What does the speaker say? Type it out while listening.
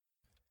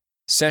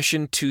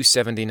Session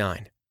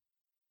 279,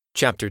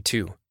 Chapter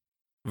 2,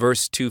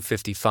 Verse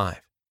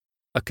 255,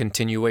 a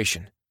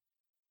continuation.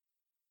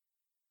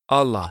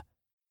 Allah,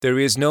 there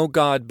is no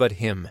God but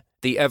Him,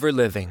 the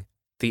ever-living,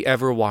 the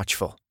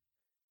ever-watchful.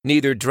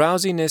 Neither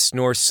drowsiness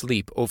nor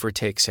sleep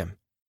overtakes Him.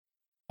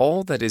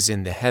 All that is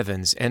in the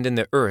heavens and in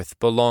the earth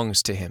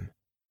belongs to Him.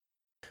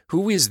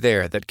 Who is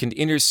there that can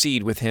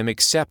intercede with Him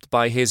except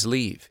by His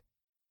leave?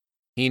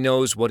 He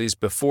knows what is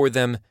before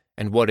them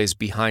and what is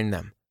behind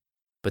them,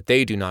 but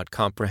they do not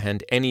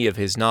comprehend any of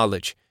His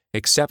knowledge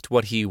except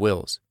what He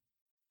wills.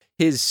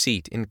 His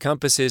seat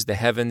encompasses the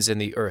heavens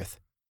and the earth.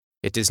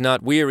 It does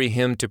not weary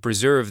Him to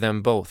preserve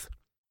them both.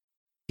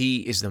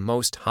 He is the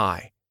Most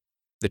High,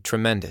 the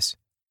Tremendous.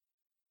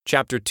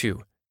 Chapter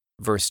 2,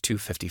 Verse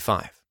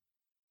 255.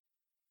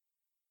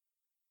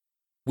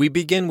 We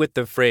begin with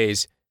the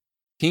phrase,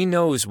 He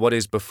knows what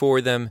is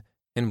before them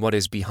and what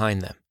is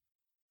behind them.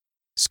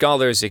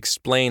 Scholars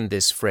explain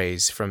this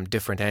phrase from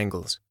different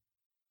angles.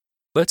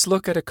 Let's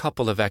look at a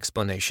couple of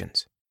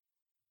explanations.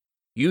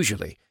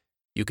 Usually,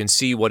 you can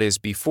see what is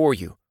before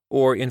you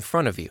or in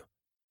front of you,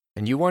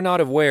 and you are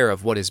not aware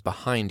of what is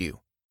behind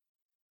you.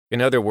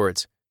 In other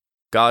words,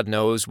 God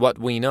knows what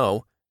we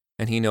know,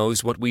 and He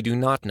knows what we do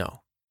not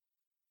know.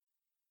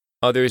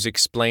 Others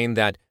explain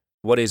that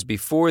what is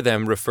before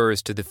them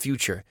refers to the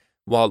future,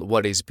 while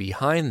what is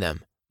behind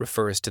them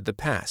refers to the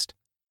past.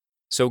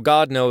 So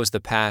God knows the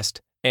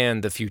past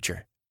and the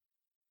future.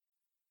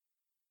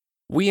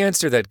 We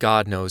answer that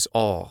God knows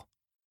all.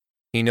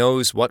 He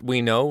knows what we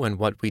know and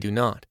what we do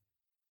not.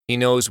 He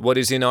knows what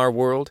is in our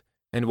world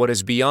and what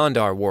is beyond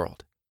our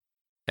world.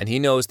 And He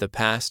knows the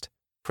past,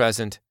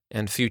 present,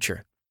 and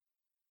future.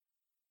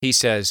 He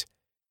says,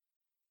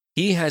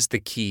 He has the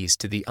keys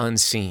to the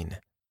unseen.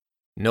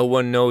 No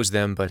one knows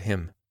them but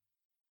Him.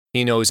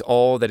 He knows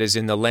all that is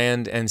in the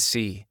land and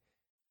sea.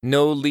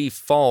 No leaf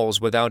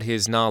falls without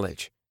His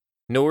knowledge,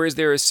 nor is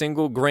there a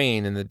single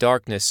grain in the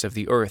darkness of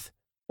the earth,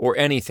 or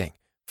anything,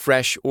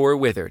 fresh or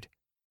withered,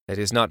 that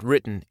is not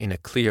written in a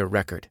clear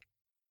record.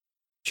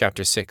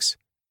 Chapter 6,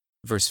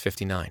 Verse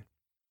 59.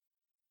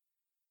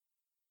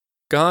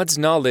 God's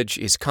knowledge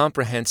is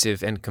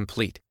comprehensive and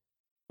complete,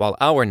 while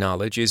our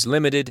knowledge is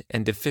limited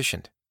and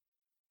deficient.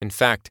 In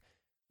fact,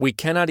 we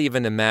cannot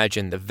even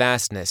imagine the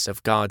vastness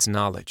of God's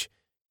knowledge,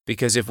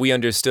 because if we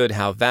understood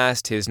how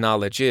vast His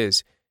knowledge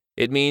is,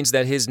 it means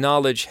that His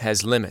knowledge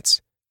has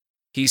limits.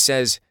 He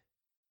says,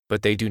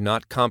 but they do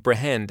not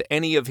comprehend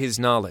any of His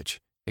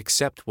knowledge,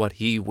 except what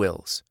He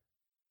wills.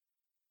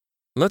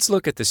 Let's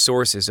look at the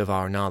sources of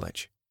our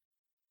knowledge.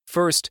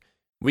 First,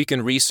 we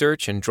can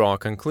research and draw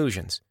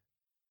conclusions.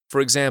 For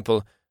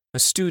example, a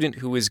student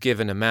who is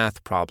given a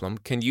math problem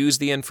can use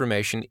the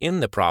information in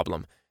the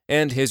problem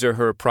and his or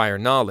her prior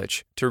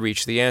knowledge to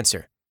reach the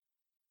answer.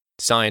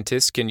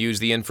 Scientists can use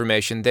the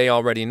information they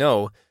already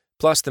know,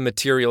 plus the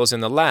materials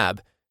in the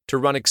lab, to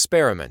run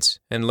experiments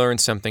and learn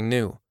something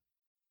new.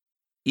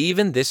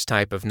 Even this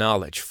type of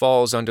knowledge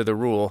falls under the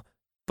rule,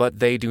 but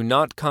they do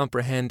not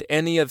comprehend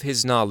any of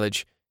His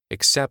knowledge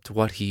except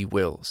what He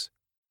wills.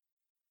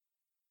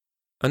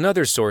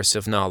 Another source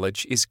of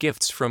knowledge is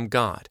gifts from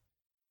God.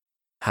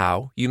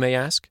 How, you may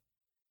ask?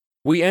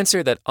 We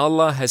answer that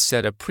Allah has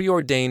set a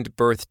preordained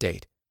birth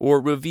date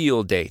or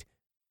reveal date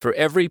for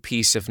every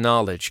piece of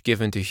knowledge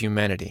given to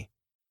humanity.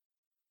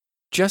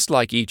 Just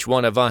like each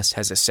one of us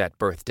has a set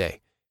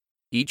birthday,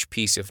 each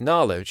piece of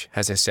knowledge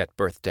has a set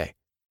birthday.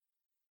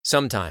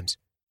 Sometimes,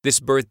 this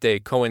birthday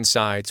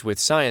coincides with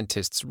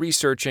scientists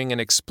researching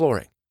and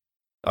exploring.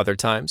 Other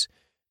times,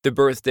 the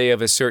birthday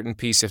of a certain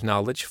piece of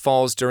knowledge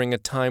falls during a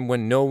time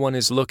when no one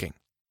is looking.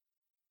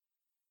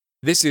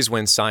 This is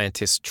when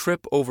scientists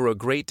trip over a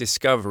great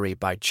discovery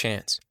by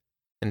chance.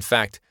 In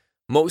fact,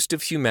 most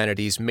of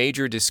humanity's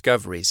major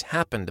discoveries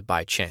happened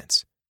by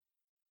chance.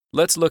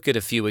 Let's look at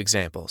a few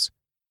examples.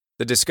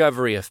 The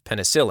discovery of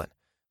penicillin,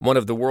 one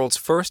of the world's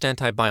first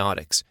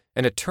antibiotics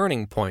and a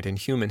turning point in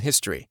human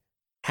history,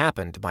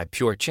 happened by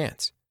pure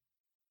chance.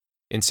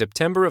 In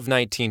September of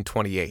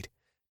 1928,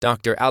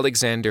 Dr.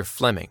 Alexander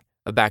Fleming,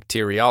 a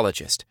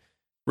bacteriologist,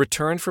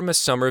 returned from a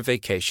summer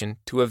vacation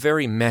to a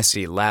very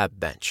messy lab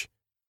bench.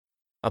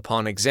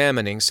 Upon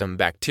examining some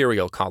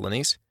bacterial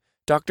colonies,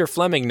 Dr.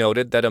 Fleming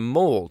noted that a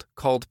mold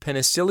called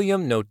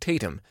Penicillium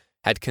notatum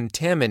had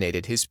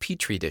contaminated his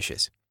petri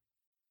dishes.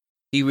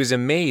 He was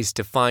amazed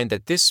to find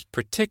that this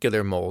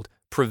particular mold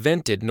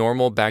prevented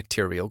normal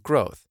bacterial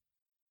growth.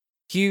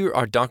 Here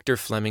are Dr.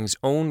 Fleming's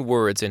own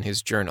words in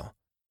his journal.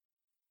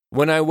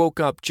 When I woke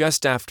up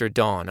just after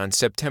dawn on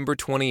September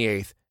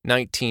 28,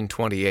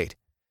 1928,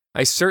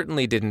 I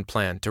certainly didn't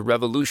plan to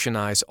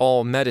revolutionize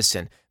all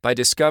medicine by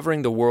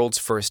discovering the world's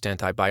first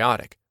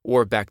antibiotic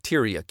or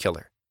bacteria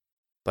killer.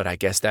 But I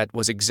guess that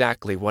was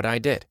exactly what I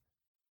did.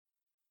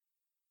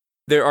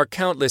 There are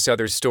countless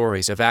other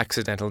stories of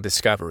accidental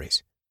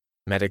discoveries: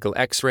 medical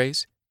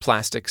x-rays,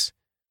 plastics,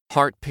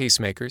 heart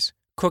pacemakers,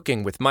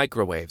 cooking with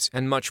microwaves,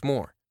 and much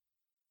more.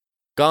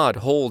 God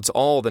holds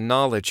all the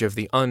knowledge of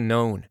the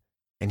unknown,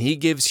 and He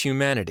gives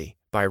humanity,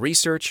 by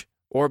research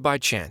or by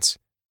chance,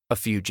 a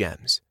few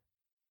gems.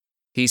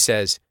 He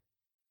says,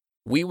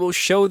 "We will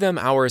show them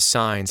our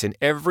signs in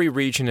every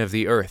region of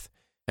the earth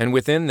and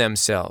within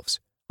themselves,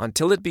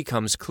 until it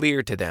becomes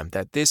clear to them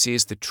that this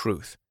is the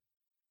truth.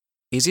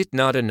 Is it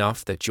not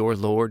enough that your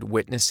Lord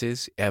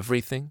witnesses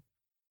everything?"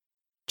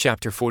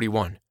 Chapter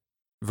 41,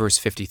 verse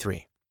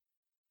 53.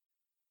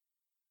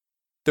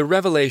 The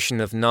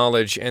revelation of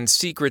knowledge and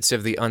secrets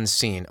of the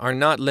unseen are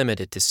not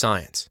limited to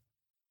science.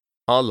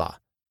 Allah,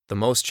 the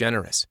most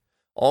generous,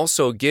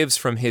 also gives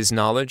from His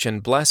knowledge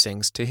and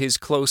blessings to His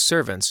close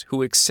servants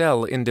who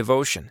excel in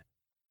devotion.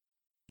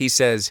 He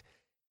says,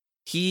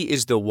 "He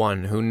is the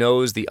one who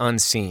knows the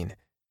unseen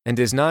and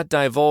does not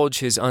divulge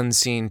His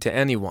unseen to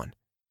anyone,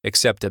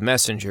 except a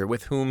messenger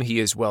with whom He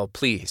is well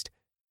pleased,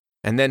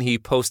 and then He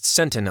posts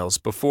sentinels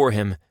before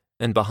Him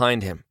and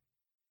behind Him."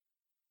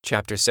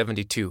 Chapter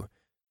 72,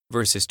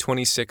 verses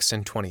 26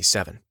 and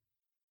 27.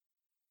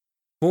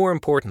 More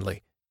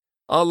importantly,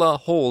 Allah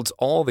holds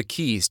all the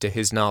keys to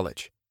His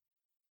knowledge.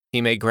 He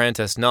may grant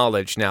us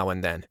knowledge now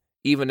and then,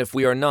 even if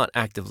we are not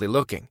actively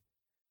looking,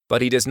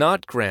 but He does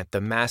not grant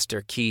the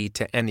master key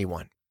to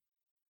anyone.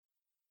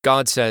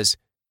 God says,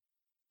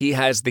 "He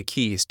has the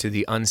keys to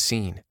the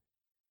unseen.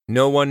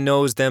 No one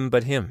knows them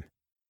but Him.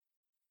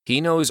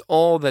 He knows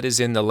all that is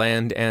in the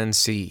land and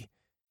sea.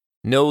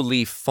 No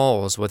leaf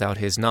falls without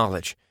His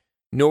knowledge,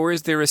 nor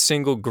is there a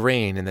single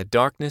grain in the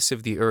darkness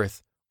of the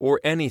earth, or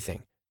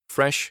anything,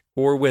 fresh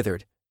or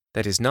withered,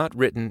 that is not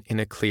written in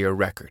a clear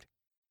record."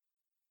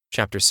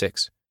 Chapter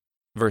 6,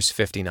 verse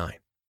 59.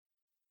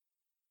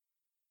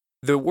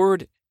 The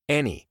word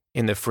 "any"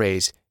 in the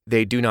phrase,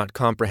 "they do not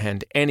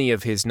comprehend any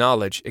of His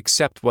knowledge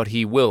except what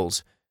He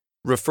wills,"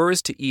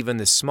 refers to even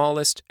the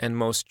smallest and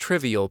most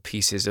trivial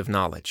pieces of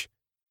knowledge.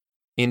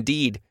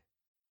 Indeed,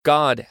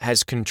 God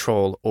has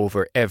control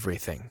over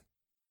everything.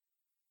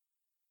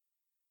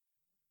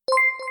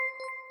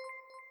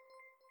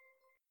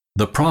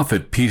 The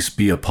Prophet, peace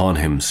be upon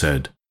him,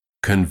 said,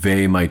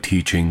 "Convey my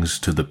teachings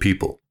to the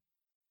people,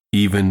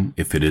 even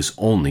if it is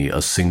only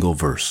a single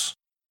verse."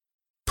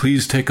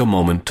 Please take a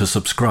moment to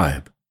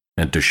subscribe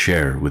and to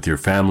share with your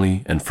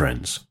family and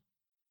friends.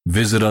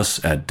 Visit us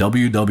at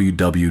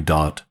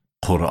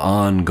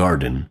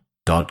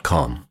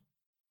www.qurangarden.com.